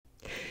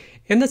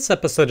In this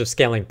episode of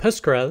Scaling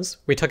Postgres,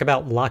 we talk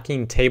about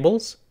locking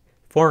tables,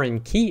 foreign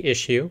key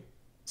issue,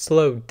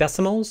 slow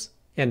decimals,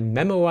 and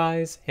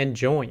Memoize and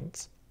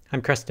joins.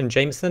 I'm Preston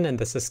Jameson, and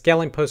this is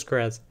Scaling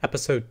Postgres,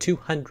 episode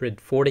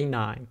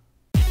 249.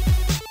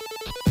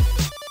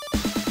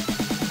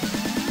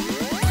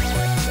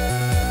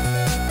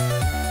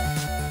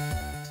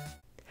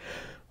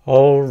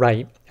 All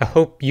right, I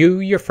hope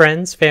you, your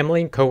friends,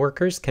 family, and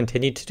coworkers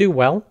continue to do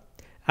well.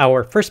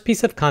 Our first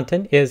piece of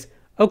content is,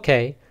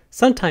 okay,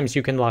 sometimes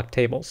you can lock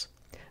tables.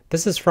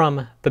 This is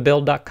from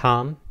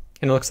thebuild.com,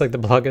 and it looks like the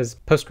blog is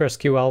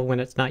PostgreSQL when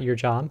it's not your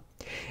job.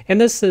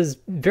 And this is a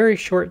very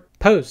short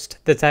post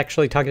that's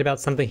actually talking about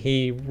something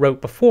he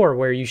wrote before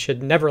where you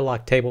should never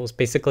lock tables.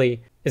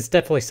 Basically, it's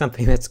definitely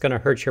something that's going to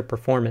hurt your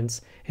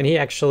performance. And he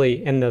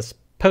actually, in this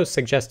post,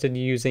 suggested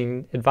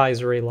using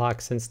advisory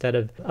locks instead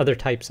of other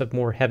types of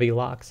more heavy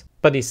locks.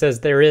 But he says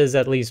there is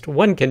at least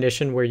one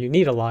condition where you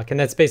need a lock, and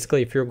that's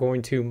basically if you're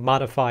going to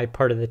modify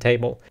part of the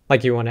table,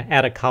 like you want to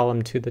add a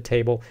column to the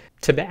table.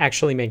 To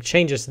actually make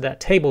changes to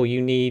that table,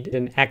 you need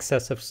an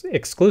access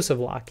exclusive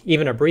lock,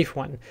 even a brief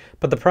one.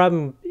 But the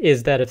problem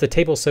is that if the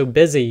table's so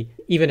busy,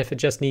 even if it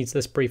just needs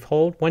this brief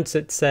hold, once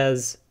it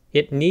says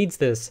it needs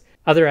this,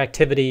 other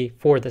activity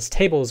for this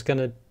table is going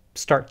to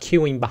start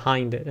queuing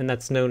behind it, and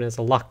that's known as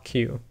a lock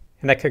queue.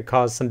 And that could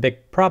cause some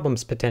big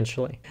problems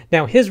potentially.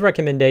 Now, his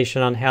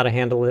recommendation on how to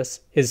handle this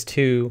is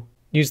to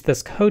use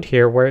this code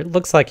here where it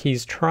looks like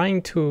he's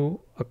trying to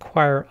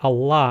acquire a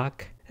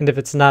lock, and if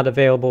it's not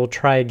available,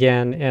 try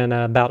again in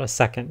about a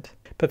second.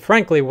 But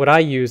frankly, what I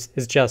use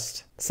is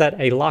just set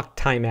a lock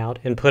timeout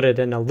and put it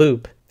in a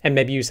loop, and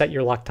maybe you set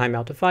your lock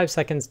timeout to 5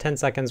 seconds, 10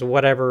 seconds,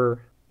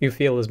 whatever you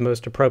feel is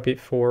most appropriate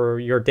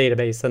for your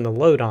database and the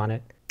load on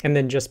it, and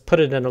then just put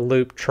it in a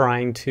loop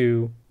trying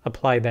to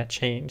apply that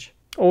change.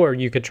 Or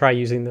you could try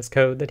using this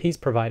code that he's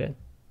provided.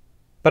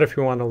 But if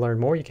you want to learn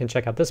more, you can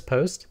check out this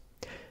post.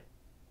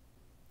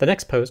 The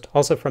next post,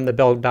 also from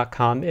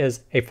thebuild.com,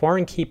 is a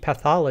foreign key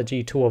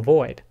pathology to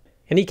avoid.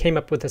 And he came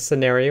up with a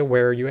scenario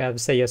where you have,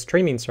 say, a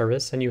streaming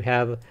service, and you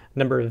have a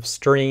number of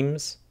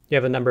streams, you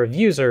have a number of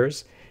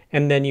users,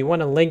 and then you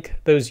want to link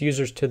those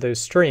users to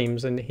those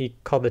streams, and he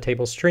called the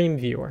table Stream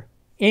Viewer.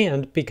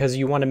 And because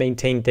you want to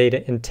maintain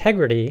data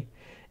integrity,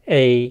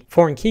 a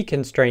foreign key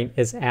constraint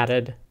is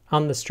added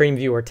on the stream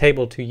viewer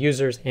table to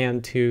users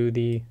and to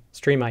the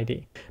stream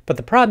ID. But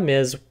the problem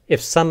is,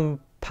 if some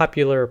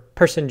popular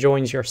person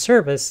joins your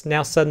service,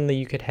 now suddenly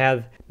you could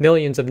have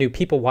millions of new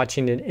people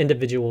watching an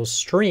individual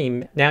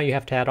stream. Now you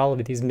have to add all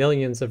of these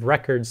millions of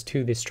records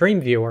to the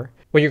stream viewer,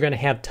 where you're going to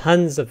have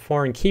tons of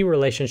foreign key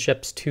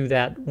relationships to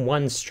that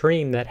one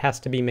stream that has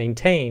to be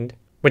maintained,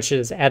 which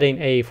is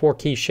adding a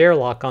 4-key share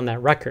lock on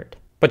that record.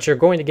 But you're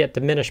going to get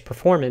diminished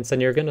performance, and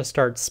you're going to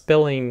start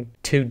spilling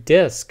to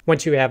disk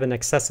once you have an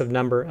excessive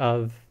number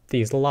of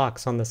these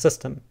locks on the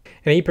system.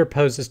 And he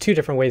proposes 2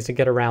 different ways to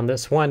get around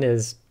this. One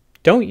is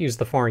don't use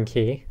the foreign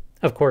key.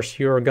 Of course,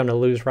 you're going to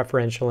lose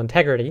referential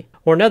integrity.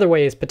 Or another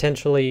way is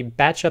potentially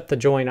batch up the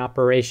join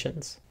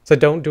operations. So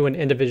don't do an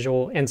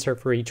individual insert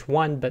for each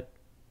one, but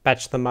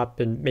batch them up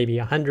in maybe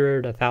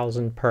 100,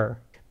 1,000 per.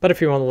 But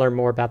if you want to learn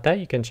more about that,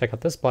 you can check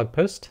out this blog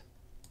post.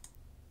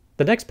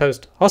 The next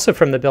post, also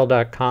from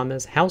thebuild.com,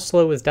 is how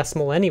slow is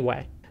decimal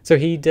anyway? So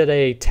he did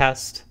a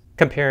test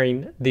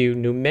comparing the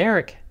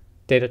numeric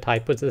data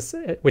type,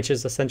 which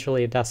is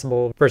essentially a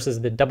decimal, versus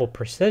the double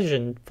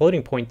precision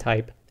floating point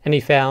type. And he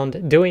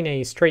found doing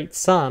a straight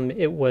sum,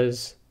 it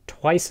was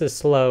twice as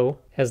slow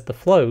as the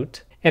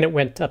float, and it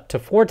went up to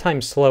 4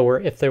 times slower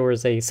if there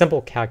was a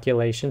simple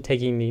calculation,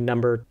 taking the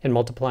number and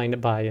multiplying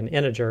it by an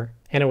integer.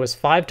 And it was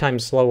 5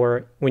 times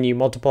slower when you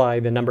multiply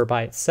the number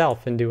by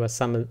itself and do a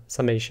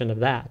summation of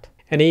that.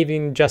 And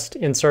even just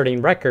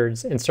inserting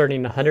records,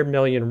 inserting 100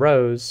 million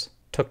rows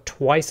took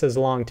twice as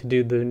long to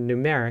do the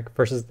numeric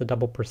versus the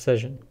double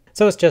precision.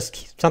 So it's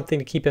just something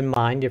to keep in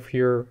mind if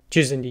you're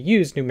choosing to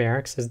use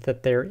numerics, is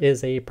that there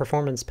is a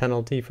performance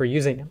penalty for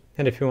using them.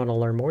 And if you want to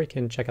learn more, you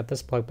can check out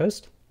this blog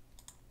post.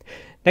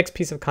 Next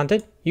piece of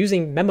content,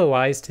 using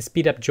Memoize to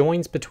speed up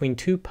joins between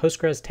 2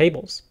 Postgres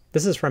tables.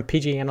 This is from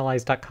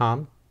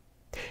pganalyze.com.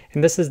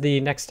 And this is the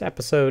next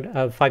episode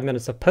of 5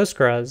 Minutes of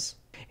Postgres.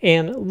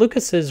 And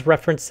Lucas is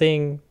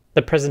referencing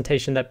the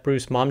presentation that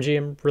Bruce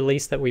Momjian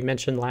released that we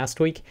mentioned last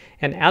week.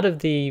 And out of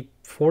the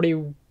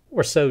 40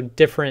 or so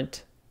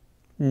different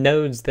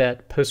nodes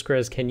that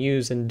Postgres can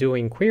use in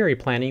doing query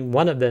planning,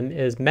 one of them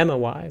is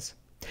Memoize.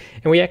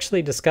 And we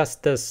actually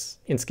discussed this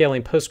in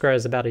Scaling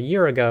Postgres about a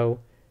year ago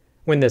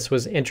when this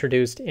was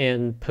introduced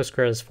in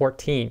Postgres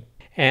 14.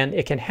 And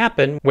it can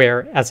happen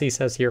where, as he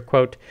says here,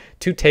 quote,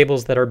 2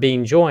 tables that are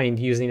being joined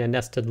using a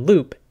nested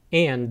loop,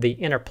 and the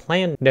inner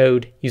plan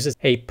node uses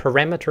a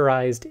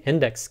parameterized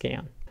index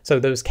scan. So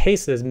those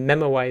cases,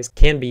 Memoize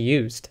can be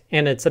used.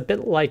 And it's a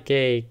bit like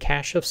a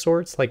cache of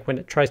sorts, like when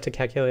it tries to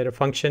calculate a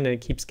function and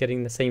it keeps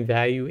getting the same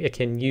value, it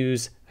can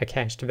use a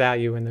cached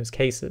value in those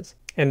cases.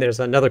 And there's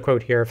another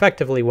quote here.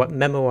 Effectively, what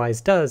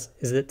Memoize does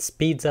is it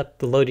speeds up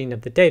the loading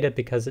of the data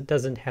because it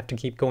doesn't have to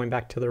keep going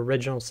back to the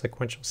original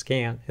sequential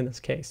scan in this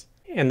case.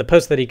 And the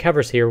post that he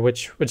covers here,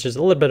 which is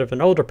a little bit of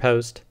an older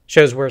post,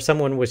 shows where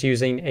someone was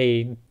using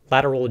a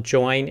lateral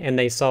join and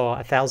they saw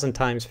 1,000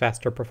 times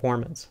faster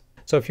performance.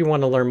 So if you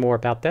want to learn more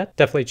about that,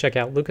 definitely check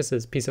out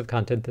Lucas's piece of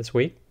content this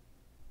week.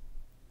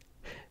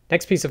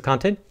 Next piece of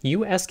content,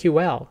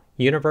 usql,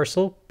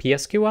 Universal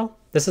PSQL.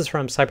 This is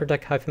from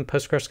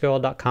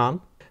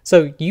cyberdeck-postgresql.com.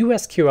 So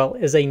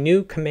usql is a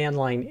new command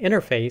line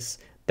interface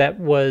that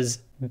was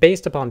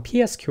based upon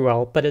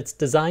PSQL, but it's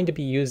designed to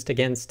be used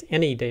against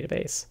any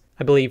database.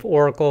 I believe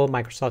Oracle,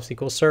 Microsoft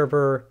SQL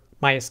Server,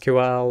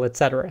 MySQL,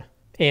 etc.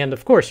 And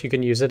of course, you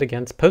can use it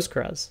against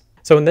Postgres.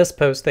 So in this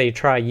post, they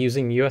try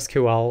using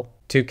usql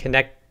to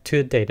connect to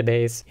a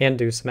database and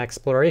do some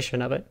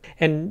exploration of it.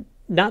 And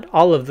not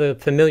all of the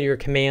familiar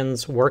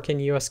commands work in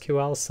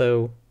usql,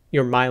 so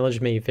your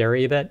mileage may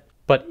vary a bit.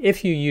 But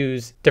if you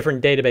use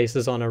different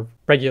databases on a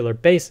regular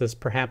basis,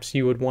 perhaps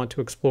you would want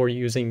to explore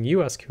using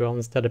usql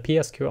instead of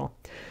PSQL.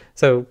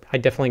 So I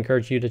definitely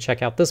encourage you to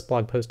check out this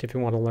blog post if you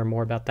want to learn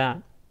more about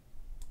that.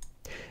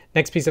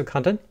 Next piece of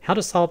content, how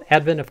to solve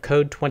Advent of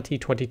Code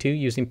 2022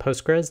 using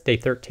Postgres, day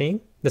 13.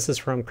 This is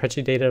from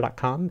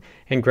crunchdata.com,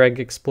 and Greg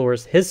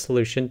explores his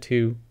solution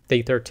to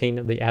day 13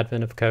 of the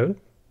Advent of Code.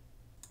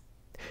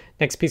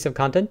 Next piece of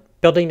content,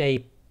 building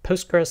a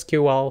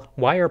PostgreSQL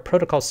wire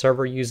protocol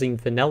server using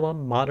vanilla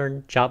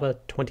modern Java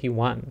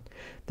 21.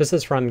 This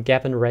is from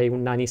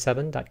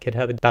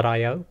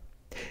gavinray97.github.io.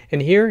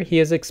 And here he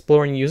is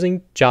exploring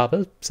using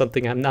Java,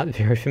 something I'm not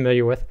very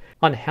familiar with,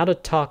 on how to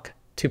talk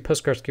to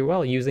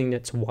PostgreSQL using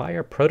its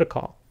wire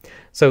protocol.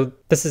 So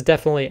this is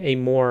definitely a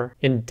more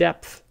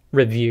in-depth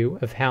review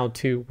of how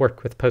to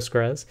work with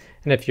Postgres.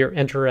 And if you're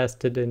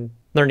interested in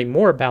learning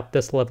more about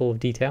this level of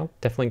detail,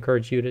 definitely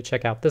encourage you to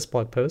check out this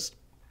blog post.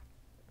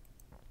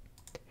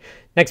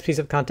 Next piece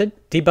of content,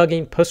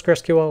 debugging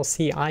PostgreSQL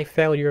CI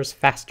failures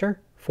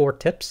faster, 4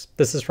 tips.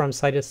 This is from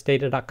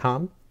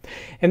citusdata.com.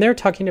 And they're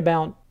talking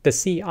about the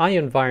CI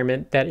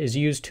environment that is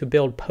used to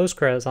build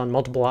Postgres on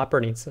multiple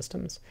operating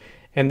systems.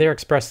 And they're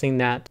expressing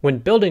that when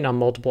building on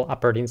multiple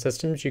operating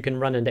systems, you can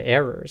run into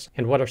errors.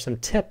 And what are some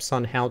tips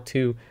on how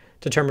to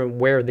determine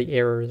where the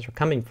errors are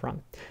coming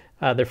from?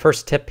 Their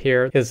first tip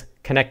here is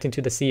connecting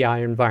to the CI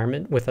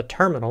environment with a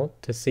terminal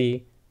to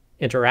see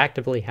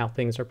interactively how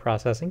things are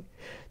processing.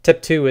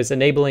 Tip 2 is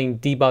enabling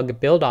debug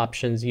build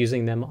options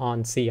using them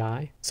on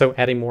CI, so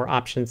adding more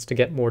options to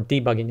get more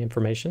debugging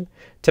information.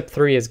 Tip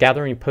 3 is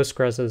gathering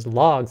Postgres'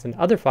 logs and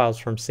other files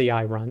from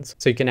CI runs,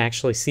 so you can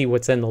actually see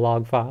what's in the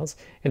log files.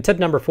 And tip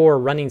number 4,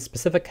 running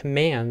specific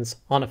commands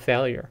on a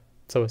failure.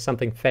 So if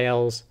something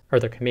fails, are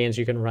there commands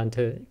you can run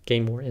to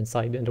gain more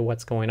insight into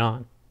what's going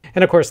on?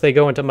 And of course, they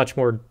go into much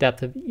more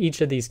depth of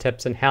each of these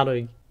tips and how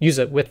to use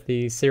it with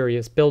the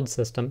Sirius build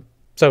system.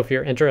 So if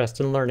you're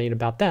interested in learning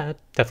about that,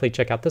 definitely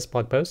check out this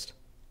blog post.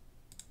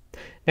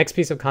 Next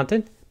piece of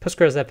content,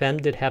 Postgres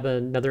FM did have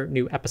another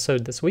new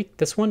episode this week.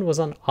 This one was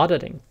on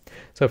auditing.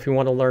 So if you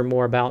want to learn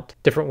more about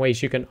different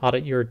ways you can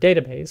audit your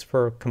database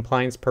for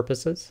compliance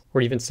purposes or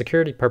even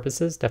security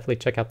purposes, definitely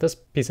check out this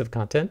piece of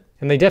content.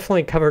 And they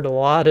definitely covered a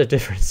lot of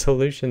different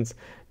solutions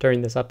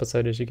during this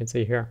episode, as you can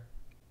see here.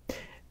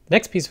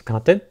 Next piece of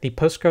content, the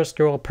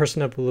PostgreSQL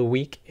Person of the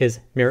Week is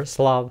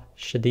Miroslav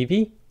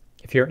Šedivý.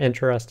 If you're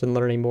interested in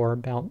learning more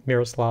about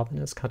Miroslav and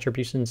his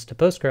contributions to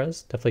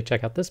Postgres, definitely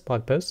check out this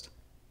blog post.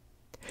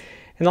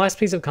 And the last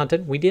piece of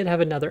content, we did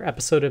have another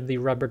episode of the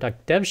Rubber Duck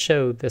Dev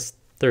Show this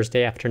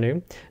Thursday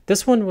afternoon.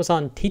 This one was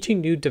on teaching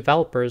new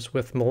developers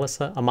with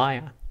Melissa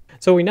Amaya.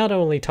 So we not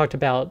only talked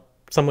about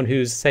someone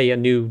who's, say, a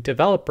new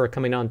developer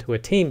coming onto a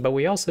team, but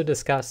we also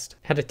discussed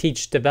how to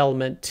teach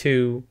development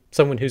to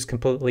someone who's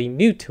completely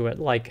new to it,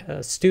 like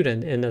a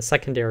student in a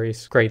secondary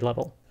grade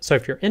level. So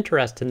if you're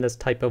interested in this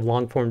type of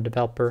long-form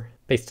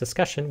developer-based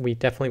discussion, we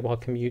definitely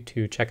welcome you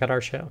to check out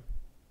our show.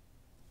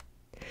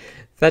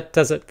 That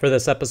does it for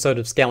this episode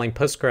of Scaling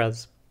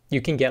Postgres.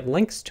 You can get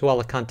links to all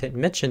the content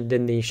mentioned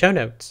in the show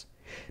notes.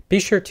 Be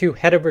sure to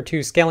head over to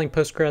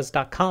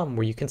scalingpostgres.com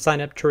where you can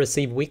sign up to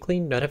receive weekly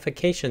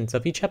notifications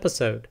of each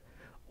episode,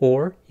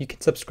 or you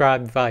can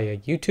subscribe via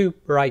YouTube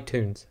or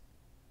iTunes.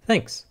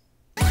 Thanks.